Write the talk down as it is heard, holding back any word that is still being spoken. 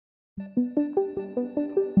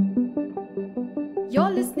You're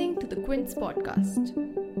listening to the Quince podcast.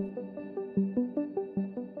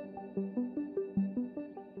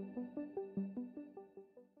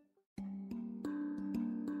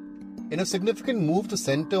 In a significant move, the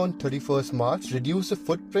centre on 31st March reduced the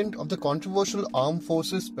footprint of the controversial Armed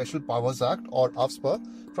Forces Special Powers Act, or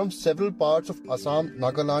AFSPA, from several parts of Assam,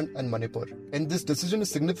 Nagaland and Manipur. And this decision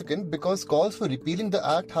is significant because calls for repealing the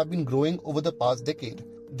act have been growing over the past decade.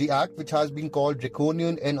 The act, which has been called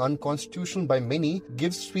draconian and unconstitutional by many,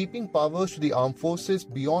 gives sweeping powers to the armed forces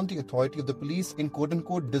beyond the authority of the police in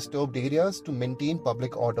quote-unquote disturbed areas to maintain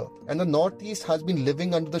public order. And the Northeast has been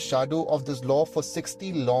living under the shadow of this law for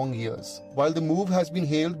 60 long years. While the move has been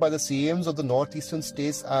hailed by the CMs of the northeastern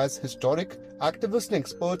states as historic, activists and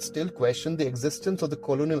experts still question the existence of the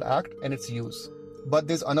Colonial Act and its use. But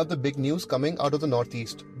there's another big news coming out of the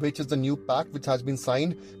Northeast, which is the new pact which has been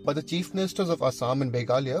signed by the Chief Ministers of Assam and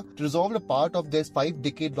Meghalaya to resolve a part of their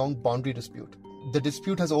 5-decade-long boundary dispute. The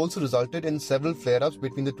dispute has also resulted in several flare-ups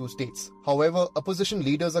between the two states. However, opposition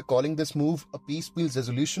leaders are calling this move a piecemeal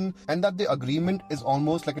resolution and that the agreement is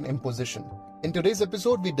almost like an imposition. In today's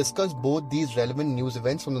episode, we discuss both these relevant news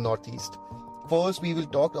events from the Northeast. First, we will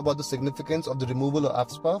talk about the significance of the removal of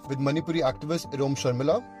AFSPA with Manipuri activist Irom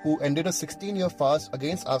Sharmila, who ended a 16-year fast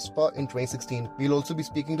against AFSPA in 2016. We'll also be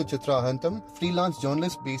speaking to Chitra Ahantam, freelance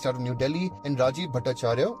journalist based out of New Delhi, and Rajiv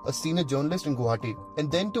Bhattacharya, a senior journalist in Guwahati. And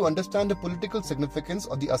then to understand the political significance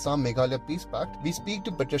of the Assam-Meghalaya Peace Pact, we speak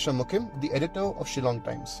to Patricia Mukim, the editor of Shillong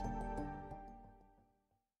Times.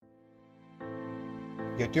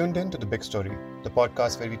 You're tuned in to The Big Story, the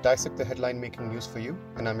podcast where we dissect the headline-making news for you,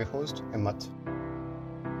 and I'm your host, Himmat.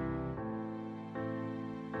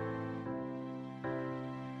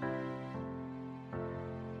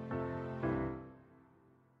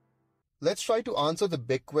 Let's try to answer the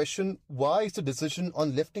big question, why is the decision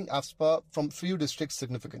on lifting AFSPA from few districts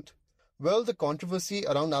significant? Well, the controversy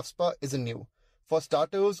around AFSPA isn't new. For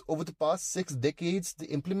starters, over the past 6 decades,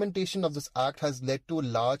 the implementation of this act has led to a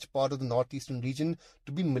large part of the northeastern region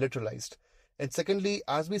to be militarized. And secondly,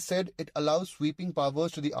 as we said, it allows sweeping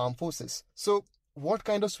powers to the armed forces. So, what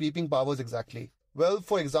kind of sweeping powers exactly? Well,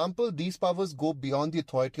 for example, these powers go beyond the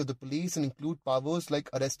authority of the police and include powers like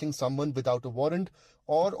arresting someone without a warrant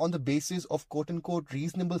or on the basis of quote-unquote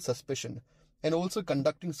reasonable suspicion, and also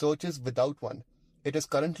conducting searches without one. It is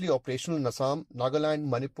currently operational in Assam, Nagaland,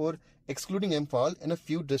 Manipur, excluding Imphal, and a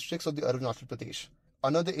few districts of the Arunachal Pradesh.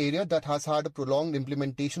 Another area that has had a prolonged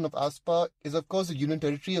implementation of AFSPA is of course the Union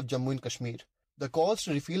Territory of Jammu and Kashmir. The calls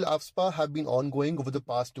to repeal AFSPA have been ongoing over the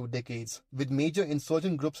past 2 decades, with major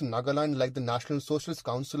insurgent groups in Nagaland like the National Socialist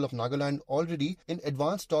Council of Nagaland already in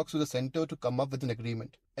advanced talks with the centre to come up with an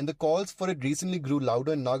agreement. And the calls for it recently grew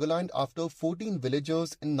louder in Nagaland after 14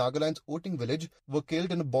 villagers in Nagaland's Oting village were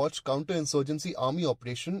killed in a botched counter-insurgency army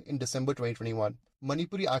operation in December 2021.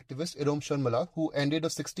 Manipuri activist Irom Sharmila, who ended a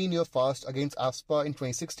 16-year fast against AFSPA in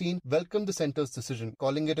 2016, welcomed the centre's decision,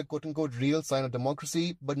 calling it a quote-unquote real sign of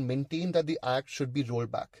democracy, but maintained that the act should be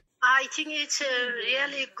rolled back. I think it's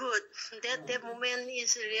really good. That movement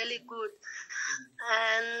is really good.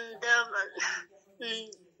 And the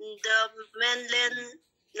mainland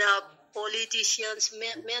politicians,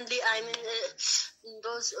 mainly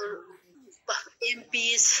those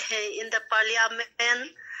MPs in the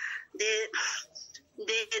parliament, they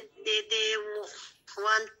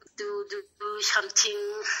want to do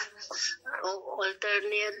something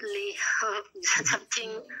alternately,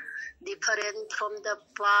 something different from the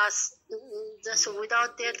past, just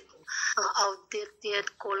without that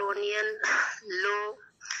outdated colonial law,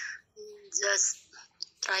 just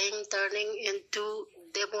turning into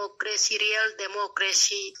democracy, real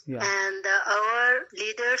democracy. Yeah. And our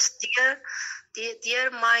leaders, their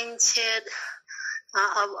mindset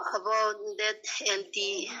about that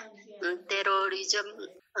anti-terrorism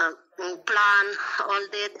plan, all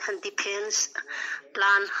that defense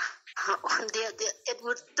plan, it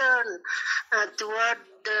would turn toward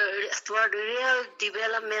real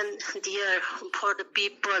development there for the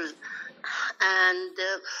people, and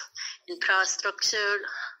infrastructure,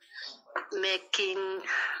 making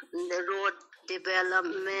the road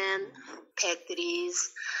development,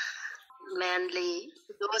 factories, mainly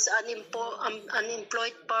those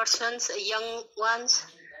unemployed persons, young ones,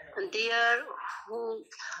 and there who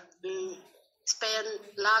spend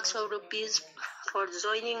lakhs of rupees for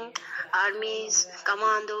joining armies,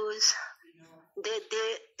 commandos.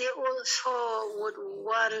 They also would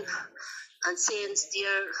want and change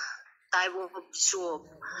their type of job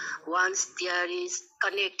once there is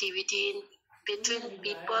connectivity between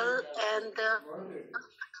people and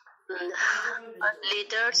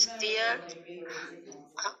leaders there.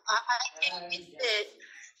 I think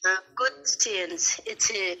it's a good change.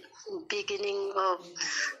 It's a beginning of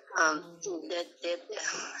the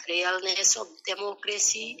realness of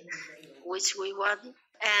democracy, which we want.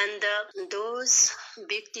 And those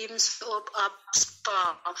victims of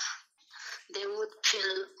AFSPA, they would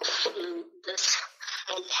feel this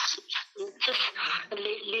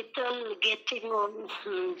little getting on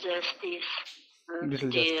justice Little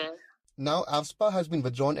justice. there. Now, AFSPA has been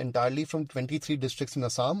withdrawn entirely from 23 districts in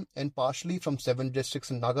Assam and partially from 7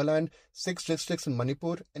 districts in Nagaland, 6 districts in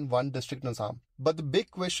Manipur, and 1 district in Assam. But the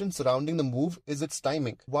big question surrounding the move is its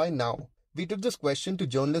timing. Why now? We took this question to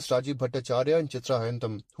journalists Rajiv Bhattacharya and Chitra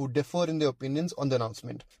Hayantam, who differ in their opinions on the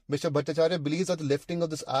announcement. Mr. Bhattacharya believes that the lifting of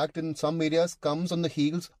this act in some areas comes on the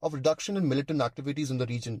heels of reduction in militant activities in the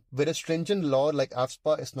region, where a stringent law like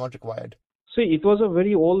AFSPA is not required. See, it was a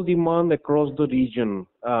very old demand across the region.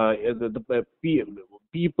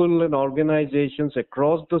 People and organizations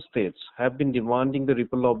across the states have been demanding the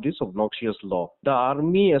repeal of this obnoxious law. The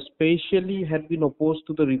army especially had been opposed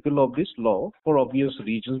to the repeal of this law for obvious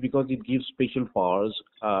reasons, because it gives special powers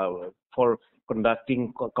for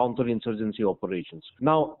conducting counterinsurgency operations.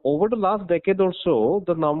 Now, over the last decade or so,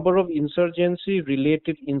 the number of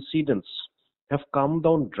insurgency-related incidents have come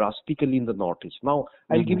down drastically in the Northeast. Now,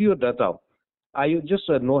 I'll give you a data. I just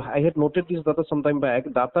I had noted this data some time back.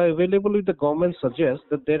 Data available with the government suggests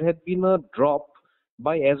that there had been a drop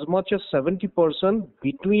by as much as 70%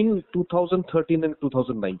 between 2013 and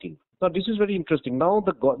 2019. Now, this is very interesting. Now,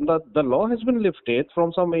 the law has been lifted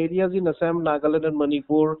from some areas in Assam, Nagaland, and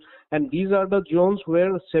Manipur, and these are the zones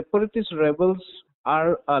where separatist rebels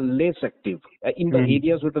are less active in the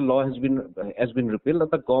areas where the law has been repealed.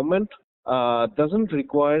 And the government doesn't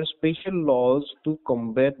require special laws to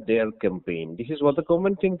combat their campaign. This is what the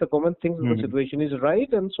government thinks. The government thinks the situation is right,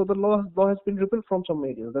 and so the law has been repealed from some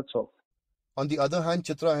areas. That's all. On the other hand,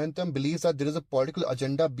 Chitra Hayantam believes that there is a political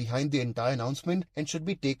agenda behind the entire announcement and should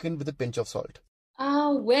be taken with a pinch of salt.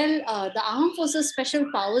 The Armed Forces Special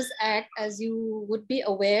Powers Act, as you would be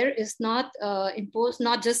aware, is not imposed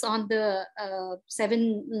not just on the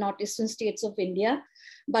 7 northeastern states of India,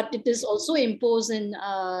 but it is also imposed in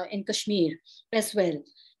Kashmir as well.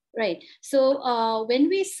 Right. So when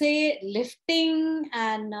we say lifting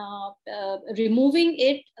and removing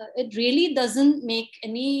it, it really doesn't make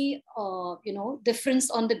any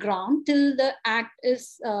difference on the ground till the act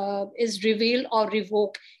is revealed or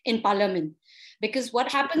revoked in Parliament. Because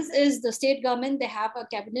what happens is the state government, they have a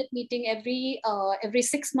cabinet meeting every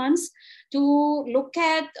 6 months to look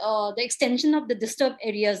at the extension of the Disturbed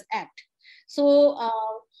Areas Act. So,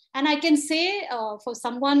 and I can say for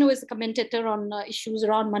someone who is a commentator on issues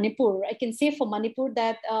around Manipur, I can say for Manipur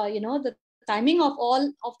that, the timing of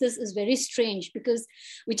all of this is very strange, because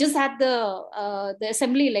we just had the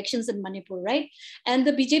assembly elections in Manipur, right? And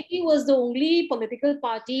the BJP was the only political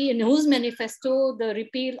party in whose manifesto the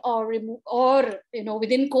repeal or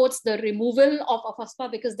within quotes, the removal of AFSPA,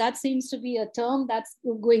 because that seems to be a term that's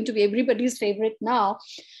going to be everybody's favorite now.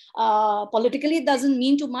 Politically, it doesn't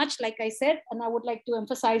mean too much, like I said, and I would like to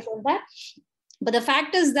emphasize on that. But the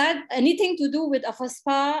fact is that anything to do with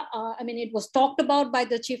AFSPA, it was talked about by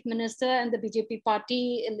the chief minister and the BJP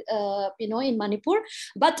party, in Manipur,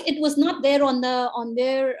 but it was not there on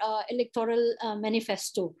their electoral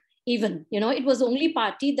manifesto. Even, it was the only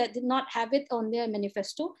party that did not have it on their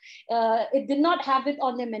manifesto. It did not have it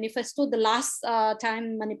on their manifesto the last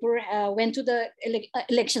time Manipur went to the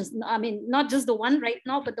elections. I mean, not just the one right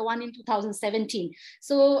now, but the one in 2017.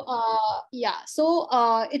 So,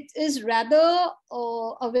 it is rather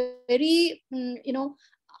a very,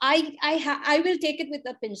 I will take it with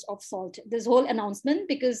a pinch of salt, this whole announcement,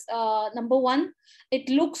 because number one, it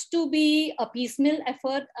looks to be a piecemeal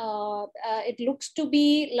effort. It looks to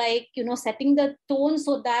be like, setting the tone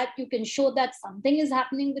so that you can show that something is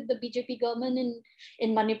happening with the BJP government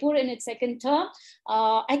in Manipur in its second term.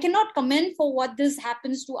 I cannot comment for what this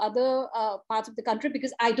happens to other parts of the country,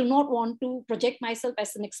 because I do not want to project myself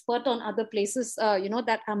as an expert on other places,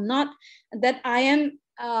 that I am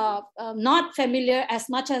not familiar as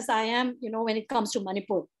much as I am, when it comes to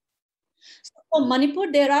Manipur. So for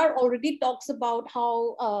Manipur, there are already talks about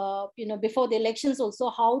how, before the elections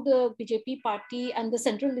also, how the BJP party and the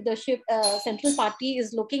central leadership, central party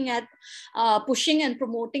is looking at pushing and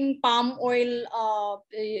promoting palm oil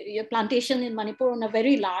plantation in Manipur on a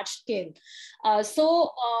very large scale.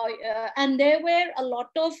 And there were a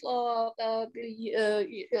lot of,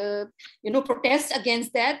 protests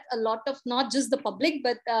against that, a lot of not just the public,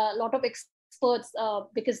 but a lot of experts,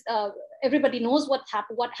 because everybody knows what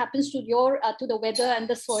happens to the weather and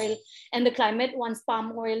the soil and the climate once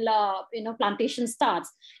palm oil plantation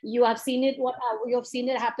starts. You have seen it. You have seen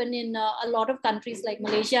it happen in a lot of countries like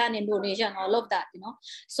Malaysia and Indonesia and all of that.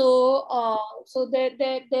 So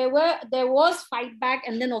there was fight back,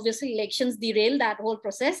 and then obviously elections derailed that whole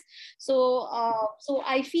process. So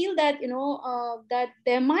I feel that that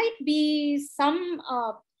there might be some.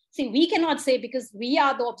 See, we cannot say because we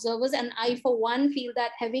are the observers, and I, for one, feel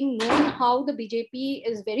that having known how the BJP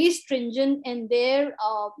is very stringent and they're,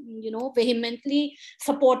 vehemently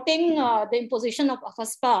supporting the imposition of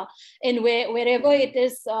AFSPA and wherever it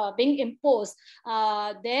is being imposed,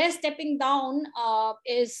 their stepping down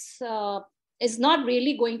is not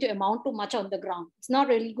really going to amount to much on the ground. It's not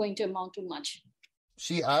really going to amount to much.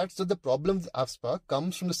 She adds that the problem with AFSPA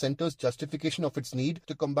comes from the centre's justification of its need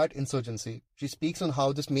to combat insurgency. She speaks on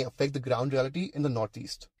how this may affect the ground reality in the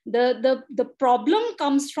northeast. The problem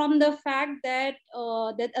comes from the fact that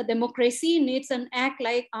that a democracy needs an act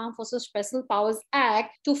like Armed Forces Special Powers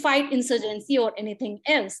Act to fight insurgency or anything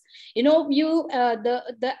else.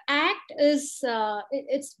 The act is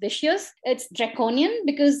it's vicious, it's draconian,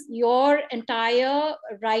 because your entire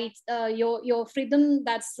rights, your freedom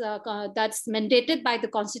that's mandated by the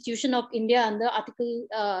Constitution of India under Article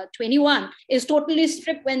 21 is totally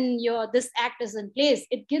stripped when this act is in place.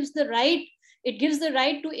 It gives the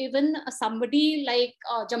right to even somebody like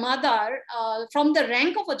Jamadar, from the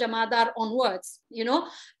rank of a Jamadar onwards,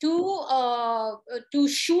 to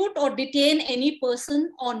shoot or detain any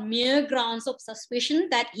person on mere grounds of suspicion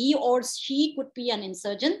that he or she could be an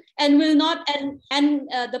insurgent, and will not, and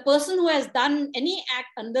the person who has done any act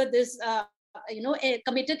under this,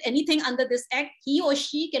 committed anything under this act, he or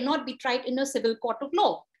she cannot be tried in a civil court of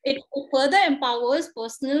law. It further empowers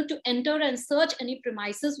personnel to enter and search any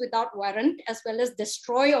premises without warrant, as well as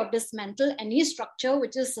destroy or dismantle any structure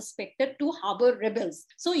which is suspected to harbor rebels.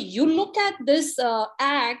 So you look at this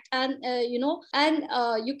act, and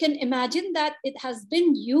you can imagine that it has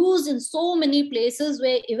been used in so many places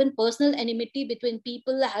where even personal enmity between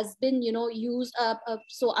people has been, used.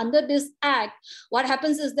 So under this act, what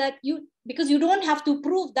happens is that because you don't have to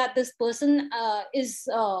prove that this person is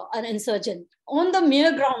an insurgent on the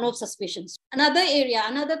mere ground of suspicions.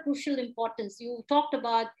 Another crucial importance you talked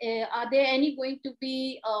about, are there going to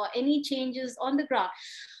be any changes on the ground?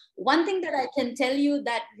 One thing that I can tell you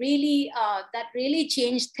that really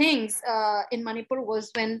changed things in Manipur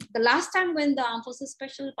was when the last time when the Armed Forces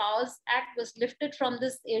Special Powers Act was lifted from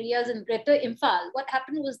these areas in Greater Imphal. What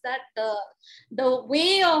happened was that the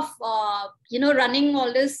way of running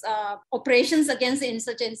all these operations against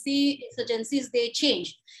insurgencies, they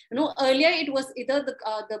changed. Earlier it was either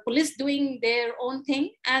the police doing their own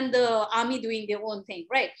thing and the army doing their own thing,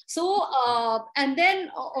 right? So and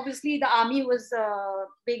then obviously the army was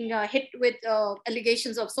being hit with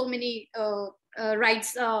allegations of so many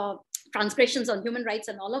rights transgressions on human rights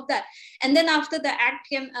and all of that. And then after the act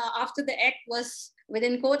came, after the act was,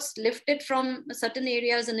 within quotes, lifted from certain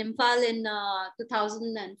areas in Imphal in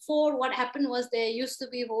 2004, what happened was there used to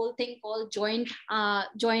be a whole thing called joint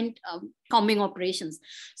combing operations.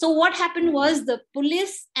 So what happened was the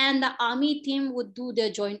police and the army team would do their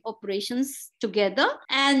joint operations together,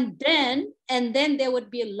 and then there would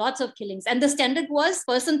be lots of killings. And the standard was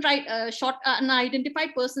an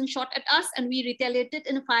unidentified person shot at us, and we retaliated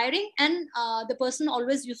in firing, and the person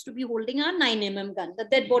always used to be holding a 9mm gun. The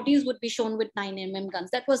dead bodies would be shown with 9mm guns.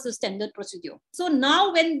 That was the standard procedure. So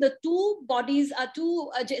now when the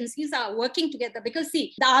two agencies are working together, because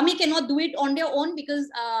see, the army cannot do it on their own because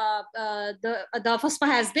the AFSPA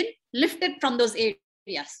has been lifted from those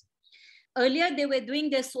areas. Earlier, they were doing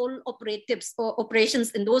their sole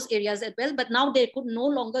operations in those areas as well, but now they could no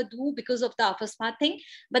longer do because of the AFSPA thing.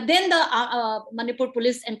 But then the Manipur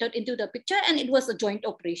police entered into the picture, and it was a joint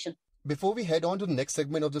operation. Before we head on to the next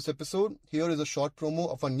segment of this episode, here is a short promo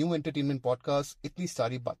of our new entertainment podcast, Itni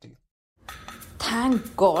Sari Baatein.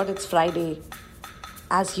 Thank God it's Friday.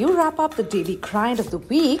 As you wrap up the daily grind of the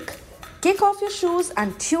week, kick off your shoes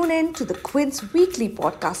and tune in to the Quint's weekly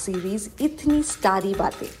podcast series, Itni Sari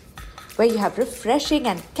Baatein, where you have refreshing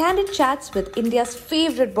and candid chats with India's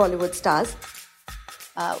favorite Bollywood stars.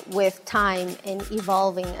 With time and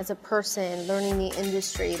evolving as a person, learning the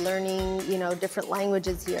industry, learning, different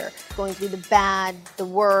languages here, going through the bad, the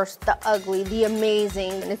worst, the ugly, the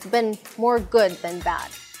amazing, and it's been more good than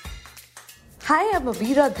bad. Hi, I'm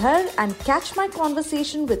Abira Dhar, and catch my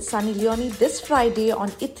conversation with Sunny Leone this Friday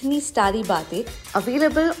on Itni Sari Baatein,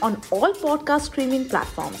 available on all podcast streaming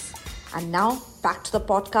platforms. And now, back to the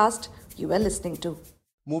podcast you were listening to.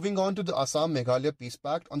 Moving on to the Assam-Meghalaya Peace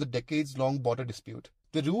Pact on the decades-long border dispute.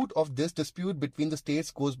 The root of this dispute between the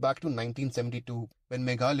states goes back to 1972, when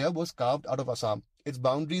Meghalaya was carved out of Assam. Its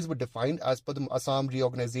boundaries were defined as per the Assam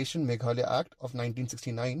Reorganization Meghalaya Act of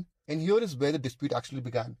 1969, and here is where the dispute actually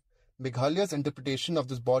began. Meghalaya's interpretation of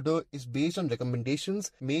this border is based on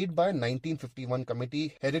recommendations made by a 1951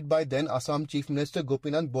 committee headed by then Assam Chief Minister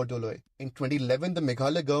Gopinath Bordoloi. In 2011, the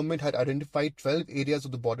Meghalaya government had identified 12 areas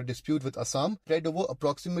of the border dispute with Assam spread over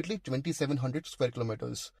approximately 2,700 square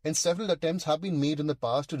kilometers, and several attempts have been made in the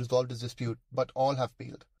past to resolve this dispute, but all have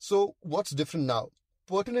failed. So, what's different now?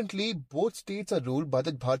 Pertinently, both states are ruled by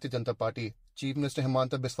the Bharatiya Janata Party, Chief Minister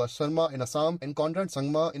Himanta Biswa Sarma in Assam and Conrad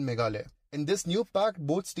Sangma in Meghalaya. In this new pact,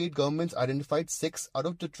 both state governments identified 6 out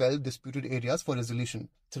of the 12 disputed areas for resolution.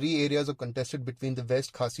 3 areas are contested between the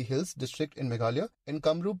West Khasi Hills district in Meghalaya and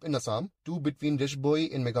Kamrup in Assam, 2 between Rishboi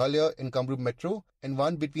in Meghalaya and Kamrup Metro, and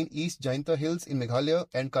 1 between East Jainta Hills in Meghalaya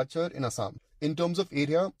and Kachar in Assam. In terms of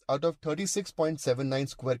area, out of 36.79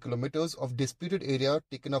 square kilometers of disputed area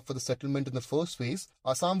taken up for the settlement in the first phase,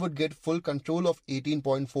 Assam would get full control of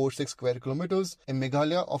 18.46 square kilometers and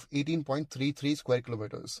Meghalaya of 18.33 square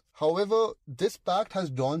kilometers. However, this pact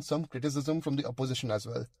has drawn some criticism from the opposition as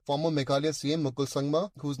well. Former Meghalaya CM Mukul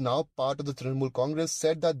Sangma, who is now part of the Trinamool Congress,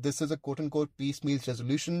 said that this is a quote-unquote piecemeal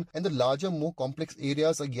resolution and the larger, more complex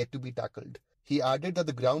areas are yet to be tackled. He added that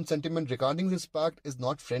the ground sentiment regarding this pact is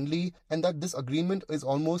not friendly and that this agreement is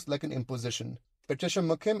almost like an imposition. Patricia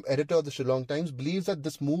Mukhim, editor of the Shillong Times, believes that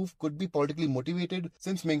this move could be politically motivated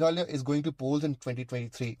since Meghalaya is going to polls in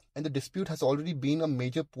 2023 and the dispute has already been a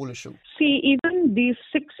major poll issue. See, even these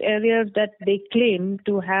 6 areas that they claim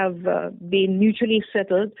to have been mutually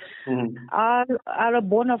settled are a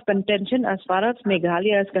bone of contention as far as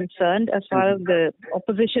Meghalaya is concerned. As far as the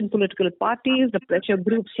opposition political parties, the pressure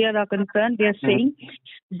groups here are concerned, they are saying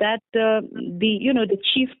that the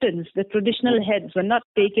chieftains, the traditional heads were not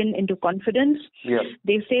taken into confidence. Yeah.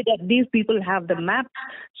 They say that these people have the maps,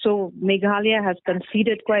 so Meghalaya has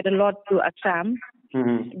conceded quite a lot to Assam.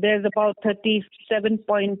 There's about 37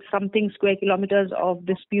 point something square kilometers of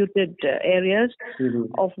disputed areas,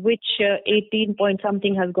 of which 18 point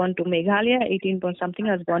something has gone to Meghalaya, 18 point something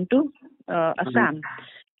has gone to Assam.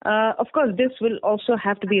 Of course, this will also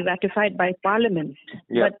have to be ratified by Parliament.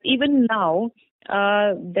 Yeah. But even now,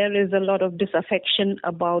 there is a lot of disaffection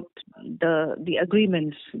about the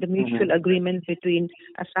agreements, the mutual agreements between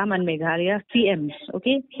Assam and Meghalaya, CMs,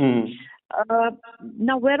 okay?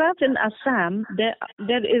 Now, whereas in Assam,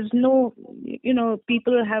 there is no,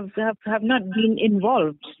 people have not been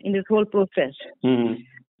involved in this whole process.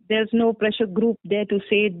 There's no pressure group there to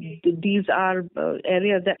say these are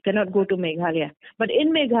areas that cannot go to Meghalaya. But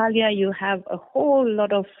in Meghalaya, you have a whole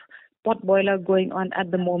lot of potboiler going on at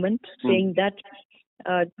the moment, saying that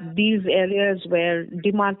these areas were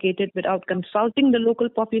demarcated without consulting the local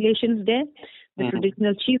populations there, the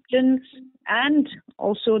traditional chieftains, and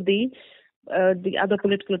also the other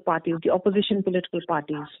political parties, the opposition political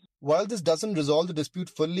parties. While this doesn't resolve the dispute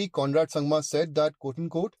fully, Conrad Sangma said that,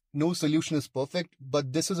 quote-unquote, no solution is perfect,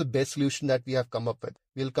 but this is the best solution that we have come up with.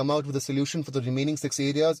 We'll come out with a solution for the remaining 6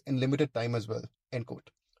 areas in limited time as well, end quote.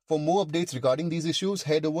 For more updates regarding these issues,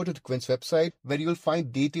 head over to the Quint's website, where you'll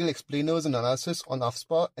find detailed explainers and analysis on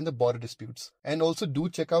AFSPA and the border disputes. And also do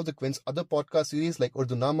check out the Quint's other podcast series like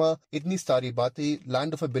Urdunama, Itni Sari Baatein,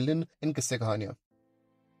 Land of a Billion, and Kisse Kahaniyan.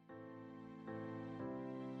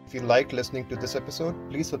 If you liked listening to this episode,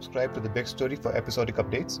 please subscribe to The Big Story for episodic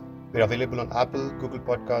updates. We're available on Apple, Google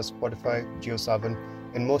Podcasts, Spotify, JioSaavn,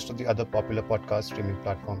 and most of the other popular podcast streaming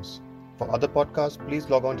platforms. For other podcasts, please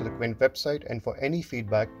log on to the Quint website, and for any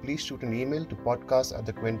feedback, please shoot an email to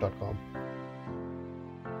podcast@thequint.com.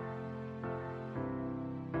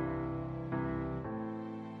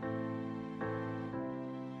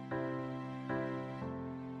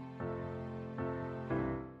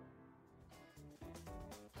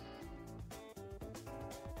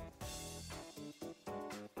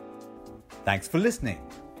 Thanks for listening.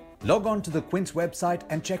 Log on to the Quint's website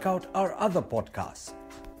and check out our other podcasts.